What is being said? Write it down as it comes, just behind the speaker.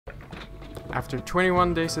After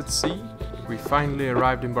 21 days at sea, we finally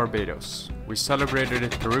arrived in Barbados. We celebrated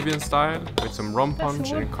it Caribbean style with some rum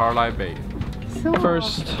punch in Carlisle Bay.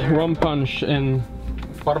 First rum punch in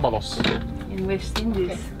Barbados. In West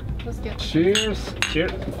Indies. Cheers!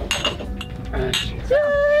 Cheers!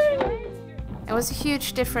 It was a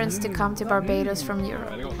huge difference to come to Barbados from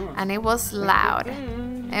Europe, and it was loud.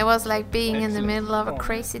 It was like being in the middle of a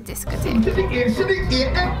crazy discotheque.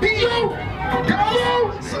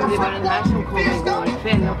 Det var den här som kom igår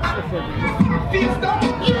kväll också för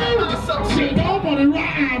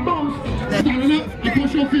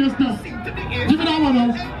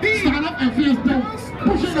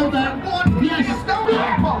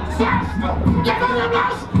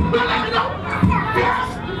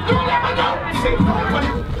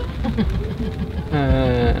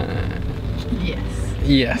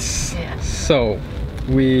Yes. So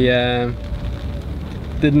we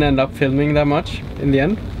didn't end up filming that much in the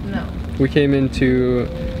end. No. We came into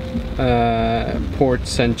Port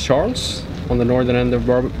St. Charles on the northern end of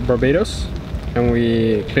Barbados, and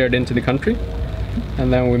we cleared into the country,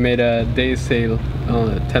 and then we made a day sail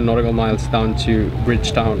 10 nautical miles down to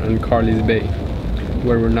Bridgetown and Carlisle Bay,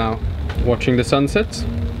 where we're now watching the sunsets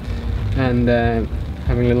and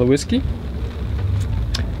having a little whiskey.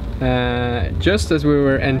 Just as we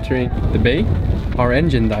were entering the bay, our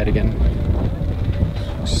engine died again.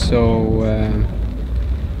 So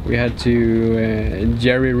we had to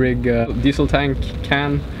jerry-rig a diesel tank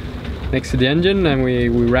can next to the engine, and we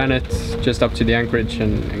ran it just up to the anchorage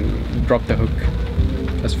and dropped the hook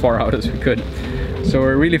as far out as we could. So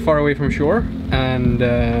we're really far away from shore, and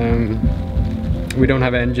we don't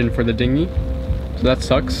have an engine for the dinghy, so that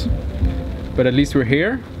sucks. But at least we're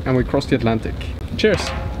here, and we crossed the Atlantic.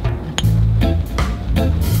 Cheers!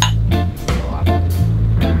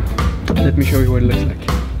 Let me show you what it looks like.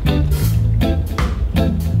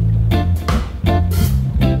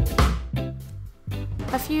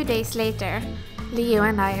 A few days later, Leo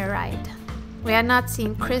and I arrived. We had not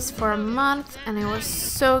seen Chris for a month, and it was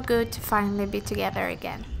so good to finally be together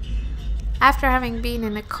again. After having been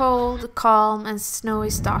in a cold, calm and snowy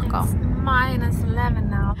Stockholm. It's -11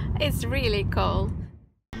 now. It's really cold.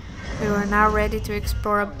 We were now ready to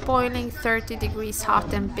explore a boiling 30 degrees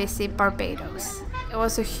hot and busy Barbados. It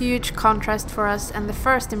was a huge contrast for us, and the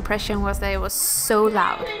first impression was that it was so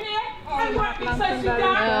loud.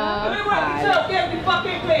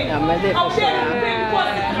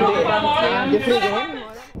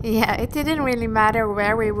 Yeah, it didn't really matter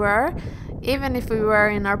where we were. Even if we were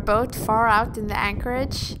in our boat far out in the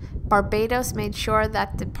anchorage, Barbados made sure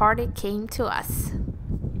that the party came to us.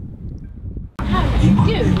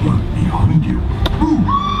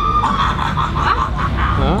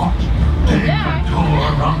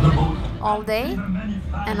 All day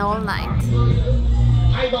and all night.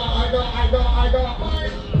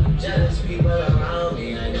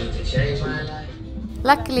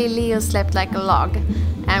 Luckily, Leo slept like a log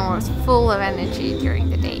and was full of energy during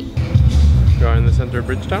the day. We are in the center of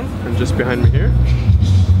Bridgetown, and just behind me here,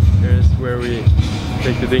 there's where we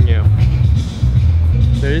take the dinghy up.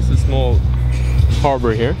 There is a small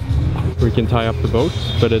harbor here where we can tie up the boat,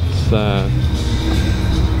 but it's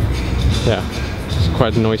yeah, it's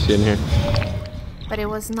quite noisy in here. But it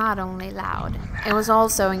was not only loud, it was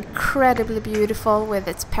also incredibly beautiful with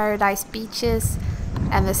its paradise beaches,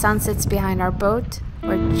 and the sunsets behind our boat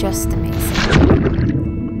were just amazing.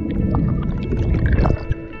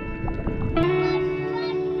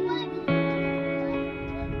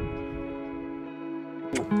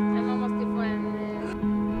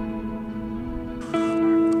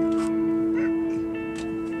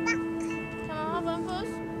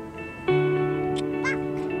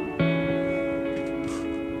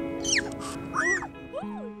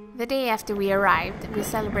 The day after we arrived, we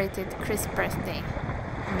celebrated Chris' birthday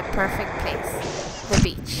in the perfect place, the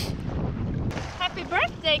beach. Happy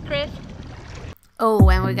birthday, Chris! Oh,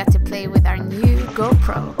 and we got to play with our new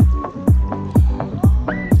GoPro.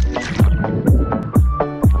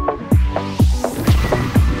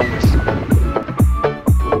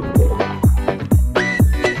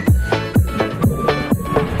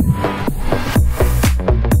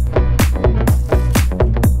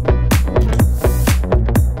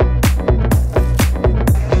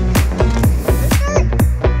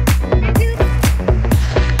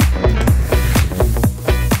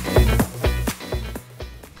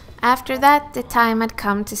 After that, the time had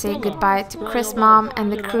come to say goodbye to Chris' mom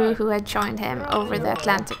and the crew who had joined him over the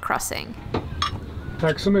Atlantic crossing.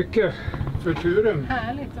 Tack så mycket för turen.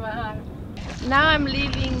 Härligt att vara här. Now I'm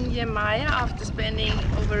leaving Yamaya after spending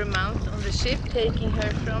over a month on the ship, taking her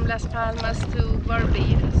from Las Palmas to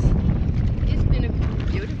Barbados. It's been a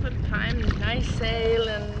beautiful time, nice sail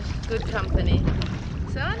and good company.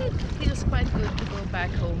 So it feels quite good to go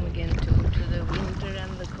back home again to the winter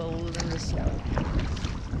and the cold and the snow.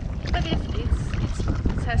 But it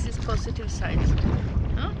has its positive sides.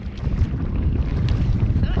 Huh?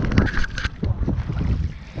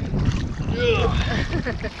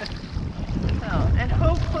 Oh, and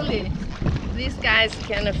hopefully these guys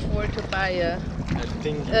can afford to buy a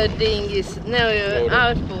dinghy,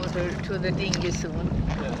 outboarder to the dinghy soon.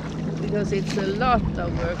 Yeah. Because it's a lot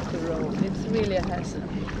of work to row. It's really a hassle.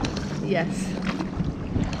 Yes.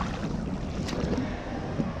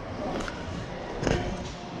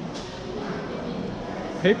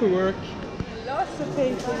 Paperwork. Lots of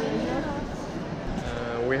paperwork.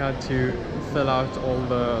 We had to fill out all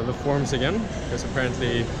the forms again because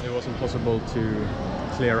apparently it wasn't possible to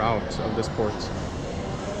clear out of this port.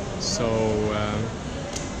 So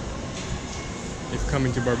if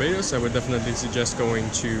coming to Barbados, I would definitely suggest going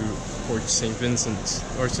to Port St. Vincent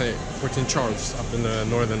or say Port St. Charles up in the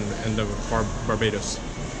northern end of Barbados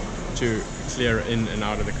to clear in and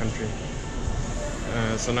out of the country.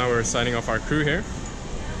 So now we're signing off our crew here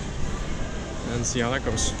and see how that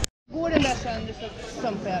goes. Går den där sönder så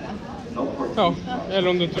stumpar jag den? Ja, eller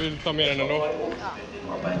om du inte vill ta med den ändå. Ja.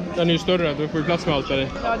 Den är ju större, du får ju plats med allt där.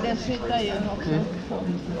 Ja, den skyddar ju också.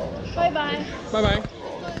 Bye bye! Bye bye!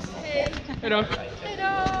 Hej! Hejdå! Hejdå!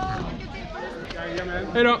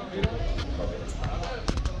 Hejdå!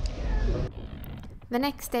 The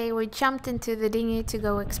next day we jumped into the dinghy to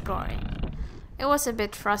go exploring. It was a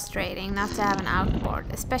bit frustrating not to have an outboard,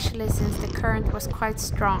 especially since the current was quite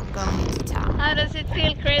strong going into town. How does it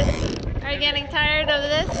feel, Chris? Are you getting tired of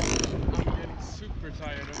this? I'm getting super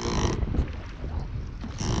tired of it.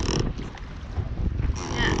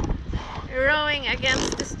 Yeah. You're rowing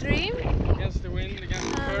against the stream? Against the wind,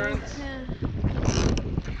 against the current. Yeah.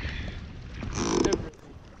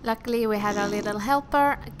 Luckily we had a little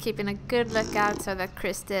helper, keeping a good lookout so that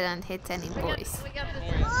Chris didn't hit any buoys. We got this.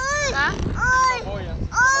 Huh?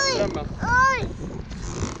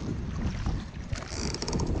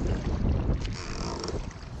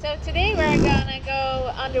 So today we're gonna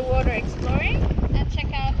go underwater exploring and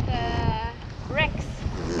check out the wrecks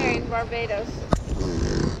here in Barbados.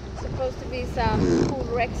 Supposed to be some cool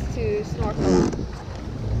wrecks to snorkel on.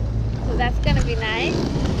 So that's gonna be nice.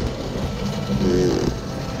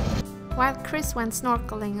 While Chris went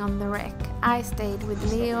snorkeling on the wreck, I stayed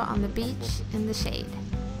with Leo on the beach in the shade.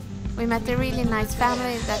 We met a really nice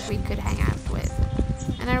family that we could hang out with,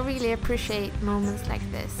 and I really appreciate moments like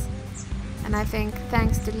this. And I think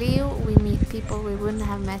thanks to Leo we meet people we wouldn't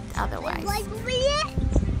have met otherwise.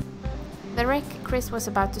 The wreck Chris was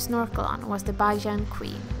about to snorkel on was the Bajan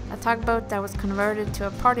Queen, a tugboat that was converted to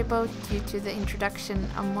a party boat due to the introduction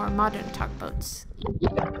of more modern tugboats.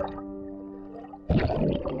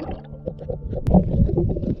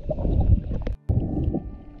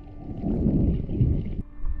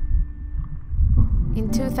 In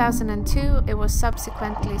 2002 it was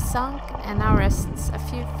subsequently sunk and now rests a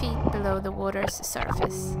few feet below the water's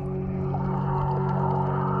surface.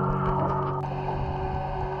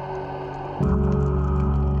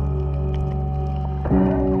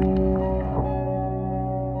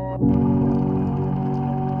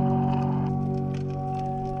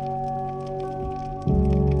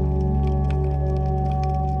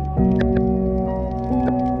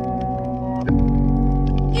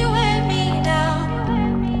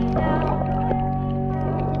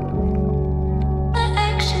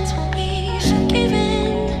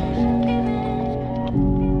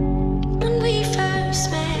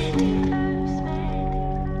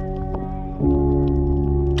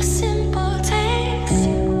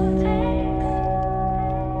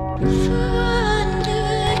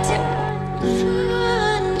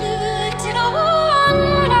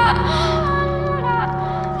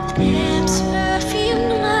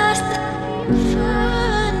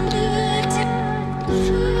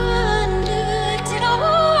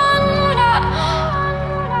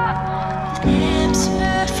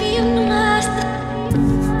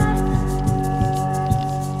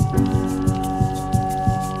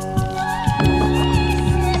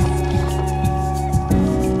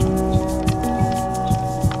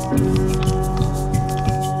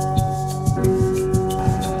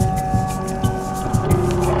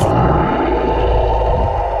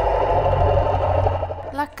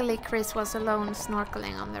 Luckily Chris was alone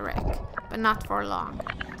snorkeling on the wreck, but not for long.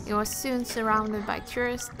 He was soon surrounded by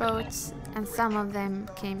tourist boats, and some of them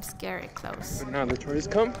came scary close. But now the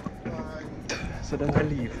tourists come, so then I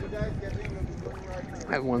leave.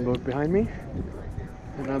 I have one boat behind me,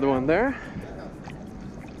 another one there.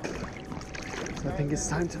 So I think it's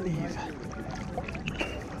time to leave.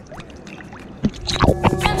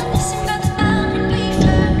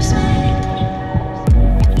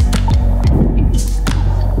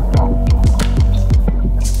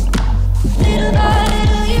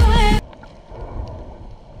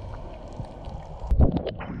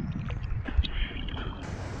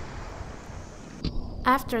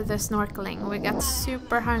 After the snorkeling, we got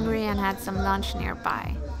super hungry and had some lunch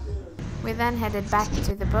nearby. We then headed back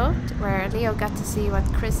to the boat, where Leo got to see what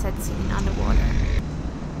Chris had seen underwater.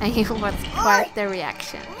 And it was quite the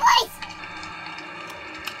reaction.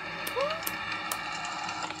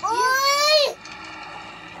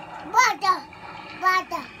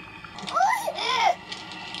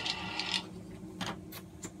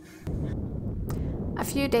 A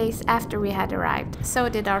few days after we had arrived, so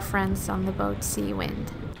did our friends on the boat Sea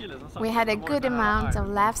Wind. We had a good amount of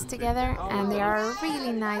laughs together, and they are a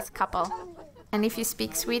really nice couple. And if you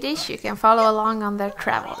speak Swedish, you can follow along on their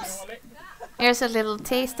travels. Here's a little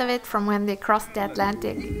taste of it from when they crossed the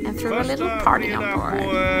Atlantic and threw a little party on board.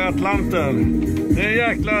 Atlanten. Det är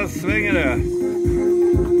jäkla svänger det.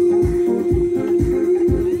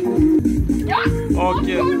 Och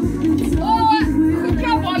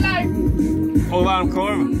chokladbollar. Och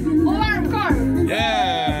varmkorv.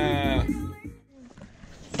 Yeah!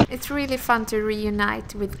 It's really fun to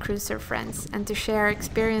reunite with cruiser friends and to share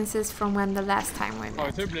experiences from when the last time we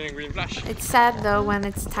met. It's sad though when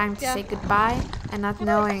it's time to say goodbye and not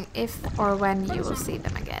knowing if or when you will see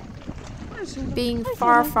them again. Being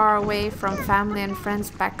far, far away from family and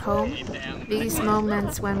friends back home, these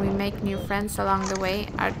moments when we make new friends along the way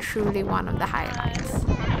are truly one of the highlights.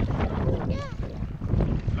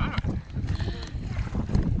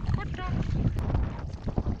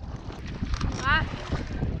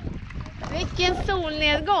 Vilken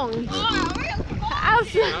solnedgång!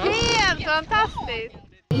 Alltså helt fantastiskt!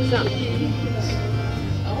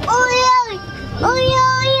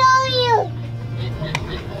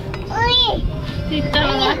 Titta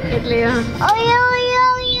vad vackert, Leo!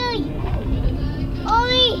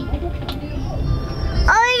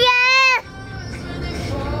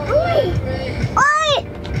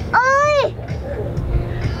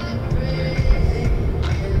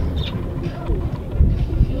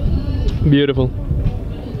 Beautiful.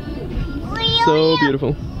 So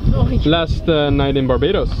beautiful. Last night in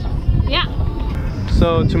Barbados. Yeah.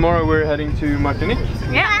 So tomorrow we're heading to Martinique.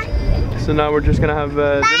 Yeah. So now we're just gonna have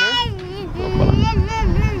dinner.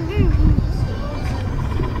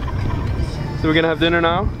 So we're gonna have dinner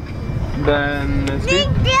now. Then sleep.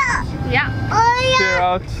 Yeah. Clear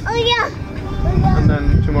out. And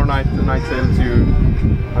then tomorrow night the night sail to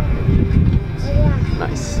Martinique.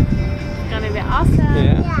 Nice. Gonna be awesome.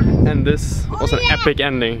 Yeah. And this was an epic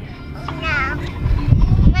ending.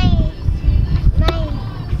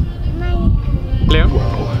 Leo,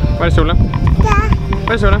 var är solen?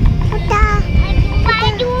 Var är solen?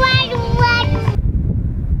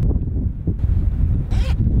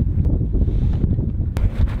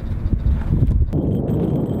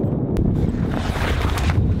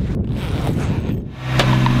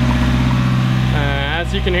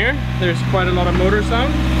 As you can hear, there's quite a lot of motor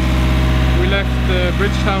sound. We left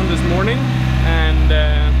Bridgetown this morning, and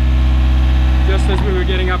just as we were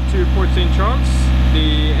getting up to Port St. Charles,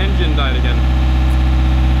 the engine died again.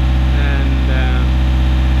 And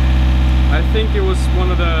I think it was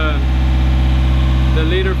one of the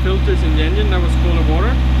later filters in the engine that was full of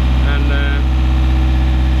water, and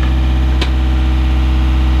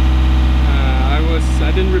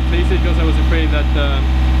I didn't replace it because I was afraid that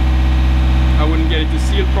I wouldn't get it to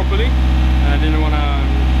seal properly. I didn't want to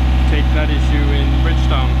take that issue in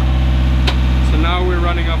Bridgetown. So now we're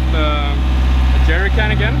running up a jerry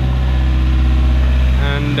can again,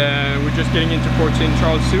 and we're just getting into Port St.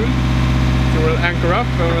 Charles soon. So we'll anchor up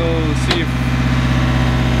and we'll see if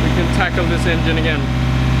we can tackle this engine again,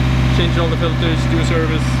 change all the filters, do a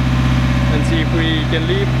service, and see if we can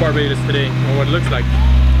leave Barbados today, or what it looks like.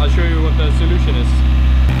 I'll show you what the solution is.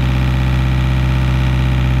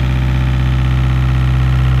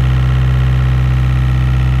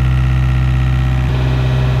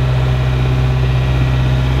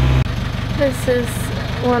 This is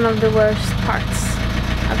one of the worst parts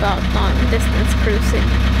about long-distance cruising.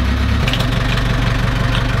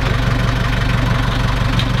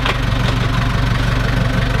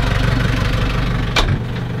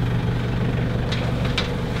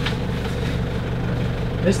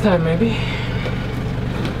 This time maybe.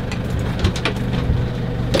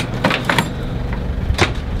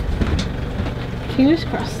 Fingers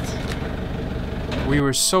crossed. We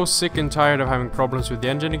were so sick and tired of having problems with the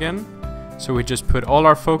engine again, so we just put all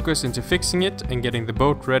our focus into fixing it and getting the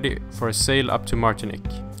boat ready for a sail up to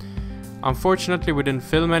Martinique. Unfortunately, we didn't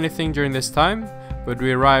film anything during this time, but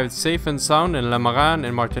we arrived safe and sound in Le Marin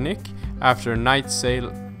in Martinique after a night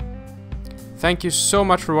sail. Thank you so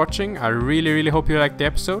much for watching. I really hope you liked the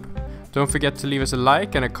episode. Don't forget to leave us a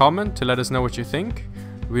like and a comment to let us know what you think.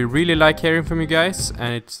 We really like hearing from you guys,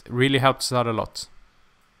 and it really helps us out a lot.